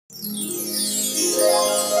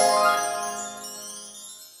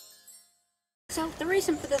So the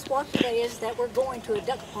reason for this walk today is that we're going to a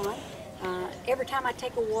duck pond. Every time I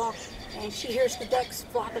take a walk and she hears the ducks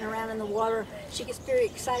flopping around in the water, she gets very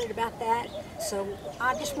excited about that. So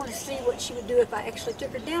I just want to see what she would do if I actually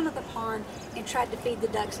took her down to the pond and tried to feed the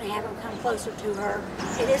ducks and have them come closer to her.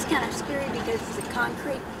 It is kind of scary because it's a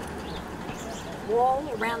concrete wall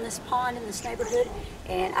around this pond in this neighborhood,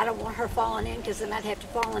 and I don't want her falling in because then I'd have to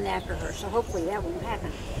fall in after her. So hopefully that won't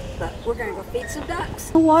happen. But we're going to go feed some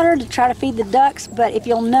ducks. Water to try to feed the ducks, but if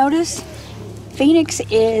you'll notice, Phoenix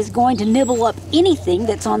is going to nibble up anything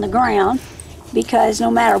that's on the ground because no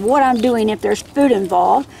matter what I'm doing, if there's food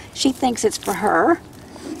involved, she thinks it's for her.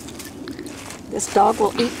 This dog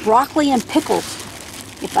will eat broccoli and pickles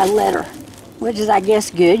if I let her, which is, I guess,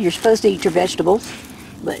 good. You're supposed to eat your vegetables,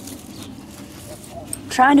 but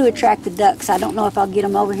trying to attract the ducks. I don't know if I'll get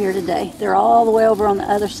them over here today. They're all the way over on the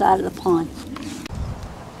other side of the pond.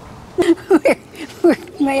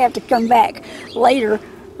 We may have to come back later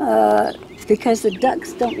because the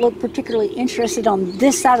ducks don't look particularly interested on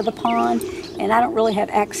this side of the pond, and I don't really have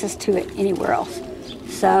access to it anywhere else.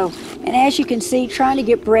 So, and as you can see, trying to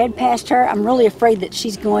get bread past her, I'm really afraid that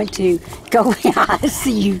she's going to go. I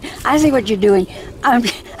see you. I see what you're doing. I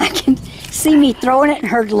can see me throwing it and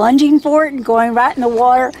her lunging for it and going right in the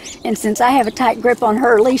water. And since I have a tight grip on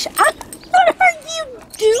her leash, what are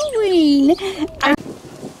you doing?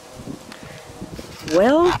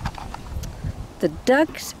 Well, the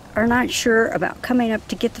ducks are not sure about coming up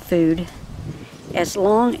to get the food as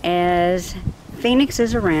long as Phoenix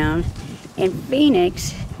is around, and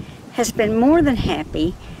Phoenix has been more than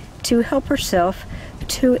happy to help herself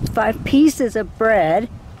to 5 pieces of bread.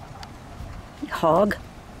 Hog.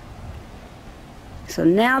 So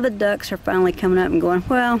now the ducks are finally coming up and going,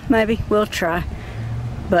 well, maybe we'll try.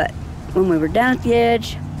 But when we were down at the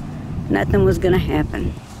edge, nothing was going to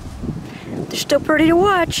happen. They're still pretty to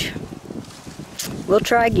watch. We'll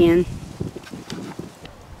try again.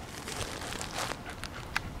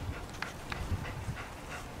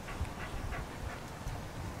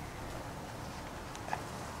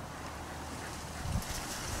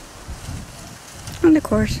 And of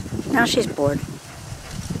course, now she's bored.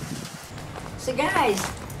 So guys,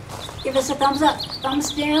 give us a thumbs up,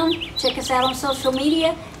 thumbs down, check us out on social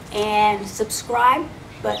media, and subscribe.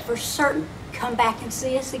 But for certain, come back and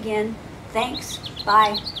see us again. Thanks.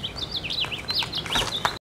 Bye.